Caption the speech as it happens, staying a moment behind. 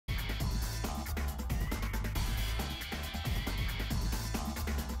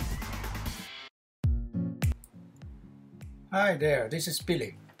Hi there, this is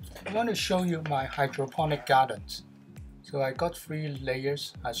Billy. I want to show you my hydroponic gardens. So I got 3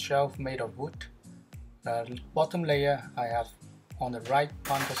 layers, a shelf made of wood. The bottom layer I have on the right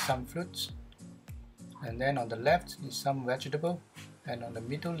planted some fruits, and then on the left is some vegetable, and on the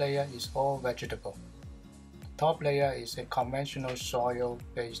middle layer is all vegetable. The top layer is a conventional soil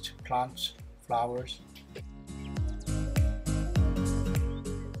based plants, flowers.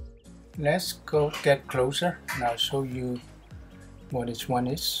 Let's go get closer and I'll show you what each one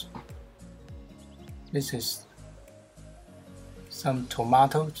is. This is some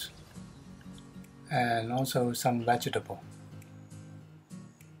tomatoes and also some vegetable.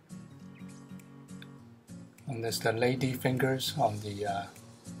 And there's the lady fingers on the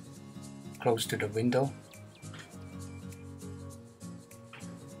close to the window.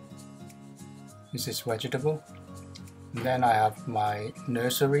 This is vegetable. And then I have my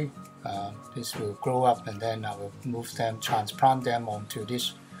nursery. This will grow up and then I will move them, transplant them onto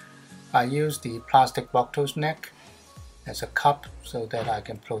this. I use the plastic bottles neck as a cup so that I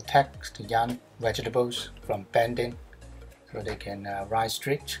can protect the young vegetables from bending so they can rise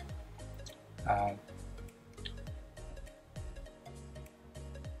straight. And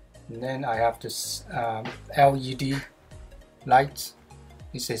then I have this LED light.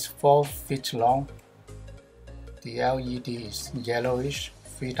 This is 4 feet long. The LED is yellowish,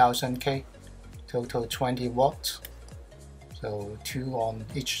 3000K, total 20 watts. So 2 on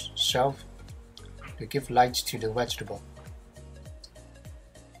each shelf to give light to the vegetable.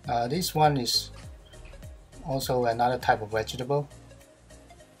 This one is also another type of vegetable,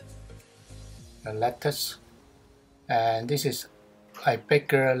 a lettuce, and this is a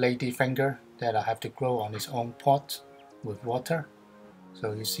bigger lady finger that I have to grow on its own pot with water.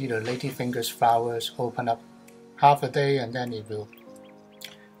 So you see the lady fingers flowers open up half a day and then it will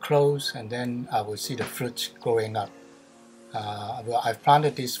close, and then I will see the fruit growing up. I've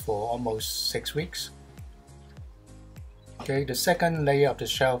planted this for almost 6 weeks. Okay, the second layer of the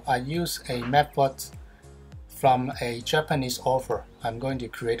shelf, I use a method from a Japanese author. I'm going to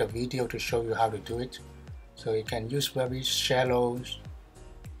create a video to show you how to do it. So you can use very shallow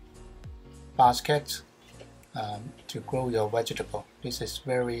baskets to grow your vegetable. This is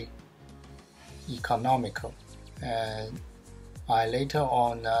very economical, and I later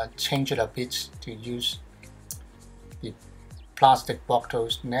on changed it a bit to use the plastic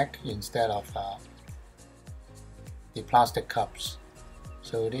bottles neck instead of the plastic cups.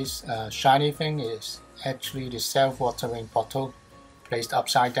 So this shiny thing is actually the self-watering bottle placed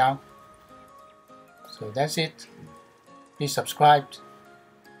upside down. So that's it. Please subscribe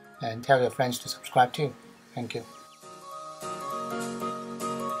and tell your friends to subscribe too. Thank you.